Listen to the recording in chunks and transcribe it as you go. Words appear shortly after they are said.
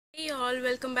all,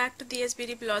 welcome back to DS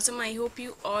Beauty Blossom. I hope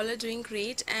you all are doing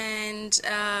great, and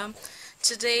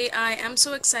today I am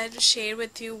so excited to share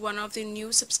with you one of the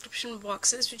new subscription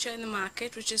boxes which are in the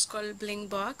market, which is called Bling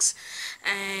Box.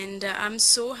 And I'm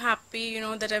so happy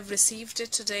that I've received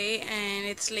it today, and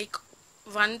it's like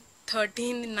 1:30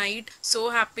 in the night. So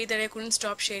happy that I couldn't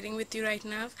stop sharing with you right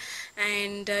now.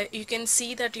 And you can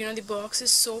see that the box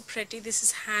is so pretty. This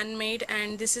is handmade,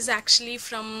 and this is actually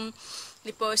from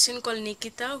the person called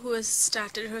Nikita, who has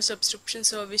started her subscription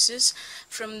services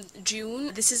from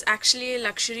June. This is actually a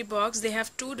luxury box. They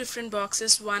have two different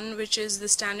boxes, one which is the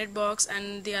standard box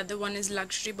and the other one is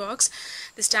luxury box.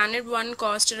 The standard one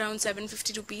cost around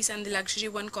 750 rupees and the luxury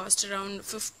one cost around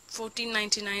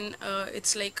 1499.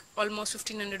 It's like almost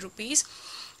 1500 rupees.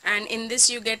 And in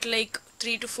this you get like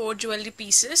 3 to 4 jewelry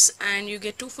pieces, and you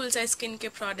get 2 full-size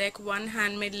skincare product, 1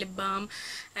 handmade lip balm,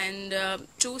 and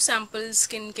 2 sample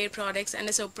skincare products and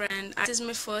a soap. And this is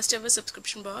my first ever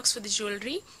subscription box for the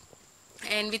jewelry.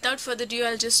 And without further ado,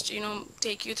 I'll just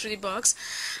take you through the box.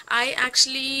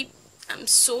 I'm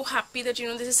so happy that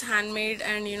this is handmade,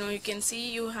 and you can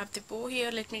see you have the bow here.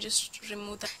 Let me just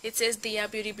remove that. It says Diya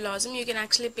Beauty Blossom. You can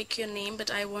actually pick your name, but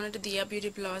I wanted a Diya Beauty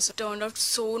Blossom. It turned out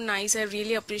so nice. I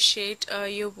really appreciate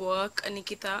your work,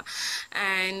 Nikita,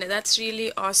 and that's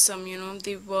really awesome,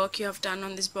 the work you have done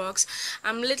on this box.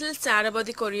 I'm a little sad about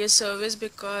the courier service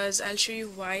because I'll show you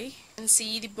why. You can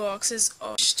see the box is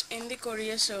washed in the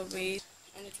courier service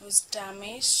and it was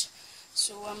damaged,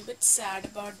 so I'm a bit sad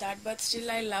about that, but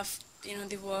still I love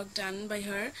the work done by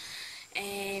her.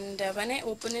 And when I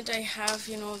open it, I have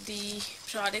the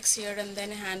products here and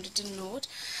then a handwritten note.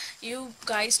 You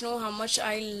guys know how much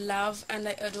I love and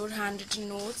I adore handwritten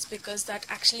notes, because that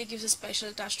actually gives a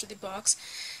special touch to the box.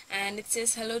 And it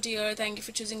says, "Hello dear, thank you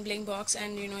for choosing Bling Box,"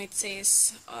 and it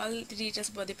says all the details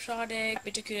about the product.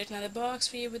 Happy to curate another box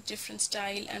for you with different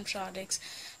style and products.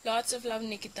 Lots of love,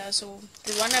 Nikita. So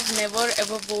the one I've never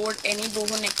ever wore any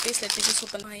BOHO neck piece. Let me just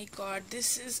open. My god,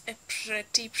 this is a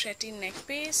pretty neck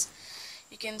piece.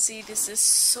 You can see this is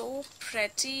so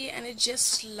pretty and I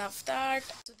just love that.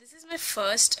 So this is my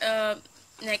first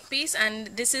neck piece, and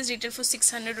this is retail for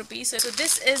 600 rupees. So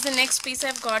this is the next piece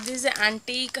I've got. This is the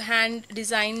antique hand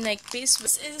designed neck piece.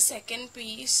 This is the second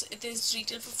piece. It is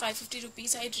retail for 550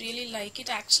 rupees. I really like it.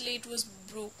 Actually, it was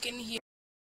broken here.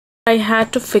 I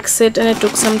had to fix it and it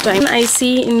took some time. I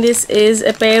see in this is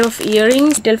a pair of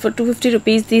earrings, retail for 250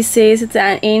 rupees. This says it's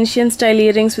an ancient style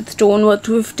earrings with stone worth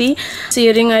 250. This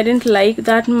earring I didn't like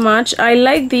that much. I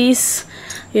like these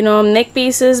neck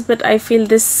pieces, but I feel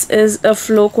this is a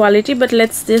low quality, but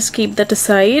let's just keep that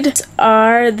aside. These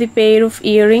are the pair of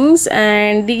earrings,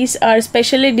 and these are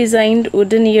specially designed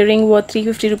wooden earring worth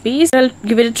 350 rupees. I'll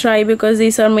give it a try because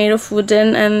these are made of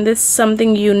wooden and this is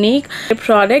something unique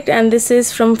product. And this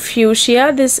is from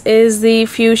Fuschia. This is the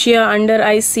Fuschia under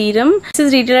eye serum. This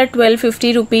is retail at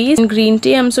 1250 rupees. In green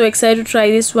tea, I'm so excited to try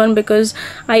this one because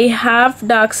I have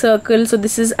dark circles, so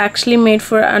this is actually made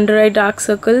for under eye dark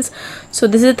circles. So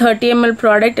this is a 30 ml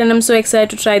product, and I'm so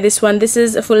excited to try this one. This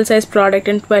is a full size product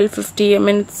and 1250. I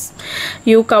mean,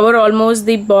 you cover almost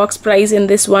the box price in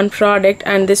this one product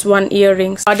and this one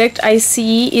earrings. Product I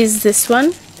see is this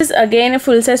one. This is again a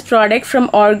full size product from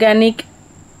Organique,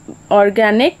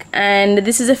 and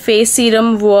this is a face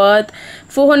serum worth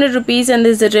 400 rupees, and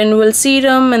this is a renewal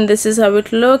serum, and this is how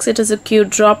it looks. It is a cute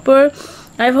dropper.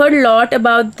 I've heard a lot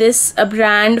about this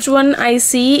brand. Which one I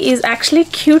see is actually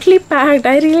cutely packed.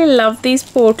 I really love these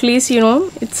portlies,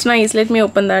 it's nice. Let me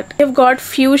open that. I've got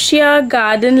Fuschia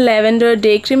Garden Lavender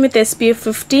Day Cream with SPF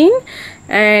 15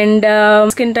 and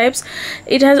skin types.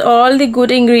 It has all the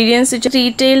good ingredients, which is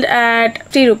retailed at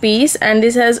 50 rupees, and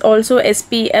this has also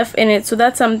SPF in it, so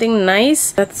that's something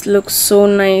nice. That looks so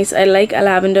nice. I like a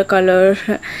lavender color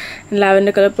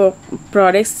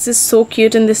products. This is so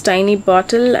cute in this tiny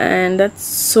bottle, and that's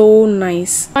so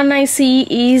nice. One I see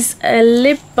is a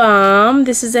lip balm.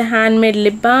 This is a handmade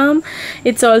lip balm.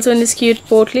 It's also in this cute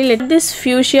portly. This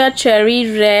Fuschia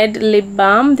Cherry Red Lip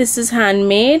Balm. This is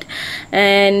handmade,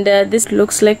 and this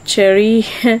looks like cherry.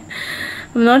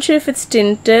 I'm not sure if it's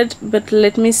tinted, but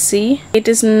let me see. It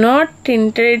is not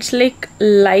tinted. It's like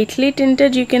lightly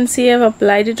tinted. You can see I've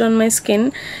applied it on my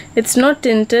skin. It's not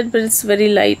tinted, but it's very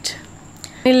light.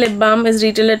 The lip balm is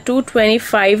retailed at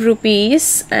 225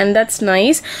 rupees, and that's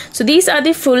nice. So these are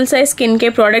the full size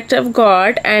skincare product I've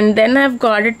got, and then I've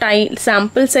got a tiny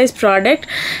sample size product.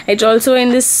 It's also in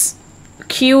this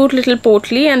cute little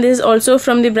portly, and this is also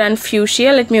from the brand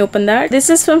Fuschia. Let me open that. This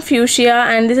is from Fuschia,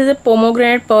 and this is a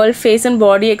pomegranate pearl face and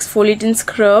body exfoliating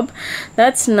scrub.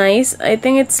 That's nice. I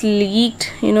think it's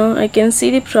leaked, I can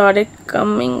see the product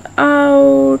coming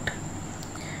out.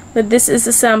 but this is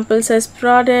the sample size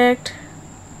product.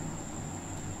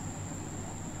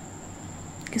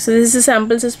 Okay, so this is a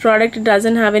sample size product. It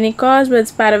doesn't have any cost, but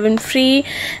it's paraben free,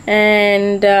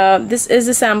 and this is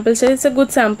the sample size. It's a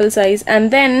good sample size.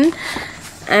 And then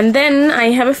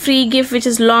I have a free gift, which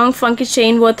is long funky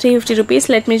chain worth 350 rupees.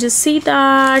 Let me just see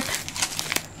that.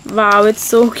 Wow, it's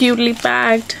so cutely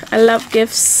packed. I love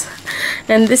gifts.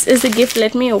 And this is the gift.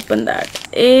 Let me open that.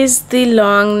 Is the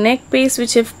long neck piece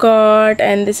which I've got,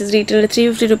 and this is retailed at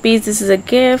 350 rupees. This is a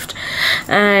gift,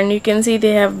 and you can see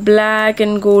they have black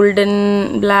and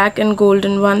golden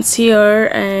ones here,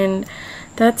 and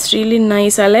that's really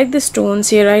nice. I like the stones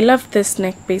here. I love this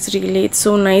neck piece, really. It's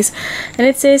so nice, and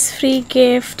it says free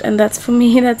gift, and that's for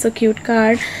me. That's a cute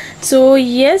card. So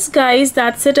yes guys,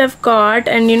 that's it I've got,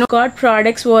 and you know, got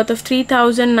products worth of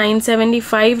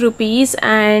 3,975 rupees,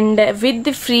 and with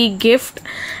the free gift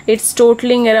it's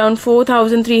totaling around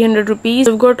 4,300 rupees.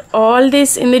 I've got all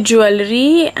this in the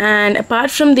jewelry, and apart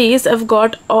from this I've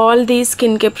got all these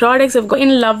skincare products. I've got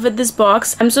in love with this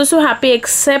box. I'm so happy,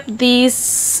 except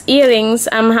these earrings.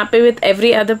 I'm happy with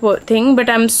every other thing,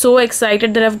 but I'm so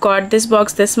excited that I've got this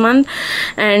box this month.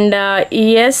 And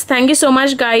yes, thank you so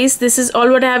much guys. This is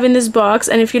all what I have in this box,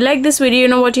 and if you like this video, you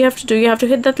know what you have to do. You have to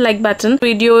hit that like button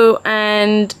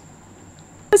and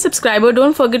subscriber,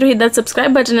 don't forget to hit that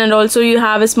subscribe button, and also you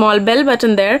have a small bell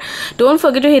button there. Don't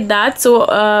forget to hit that,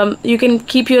 so you can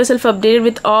keep yourself updated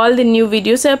with all the new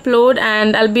videos I upload.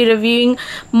 And I'll be reviewing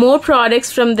more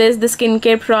products from the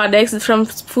skincare products from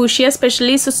Fuschia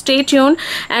especially, so stay tuned.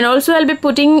 And also I'll be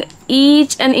putting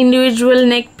each and individual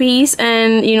neck piece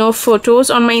and you know photos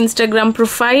on my Instagram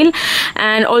profile,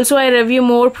 and also I review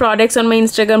more products on my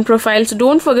Instagram profile, so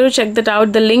don't forget to check that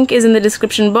out. The link is in the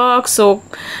description box, so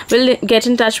we'll get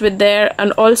in touch with there.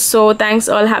 And also thanks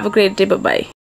all, have a great day, bye bye.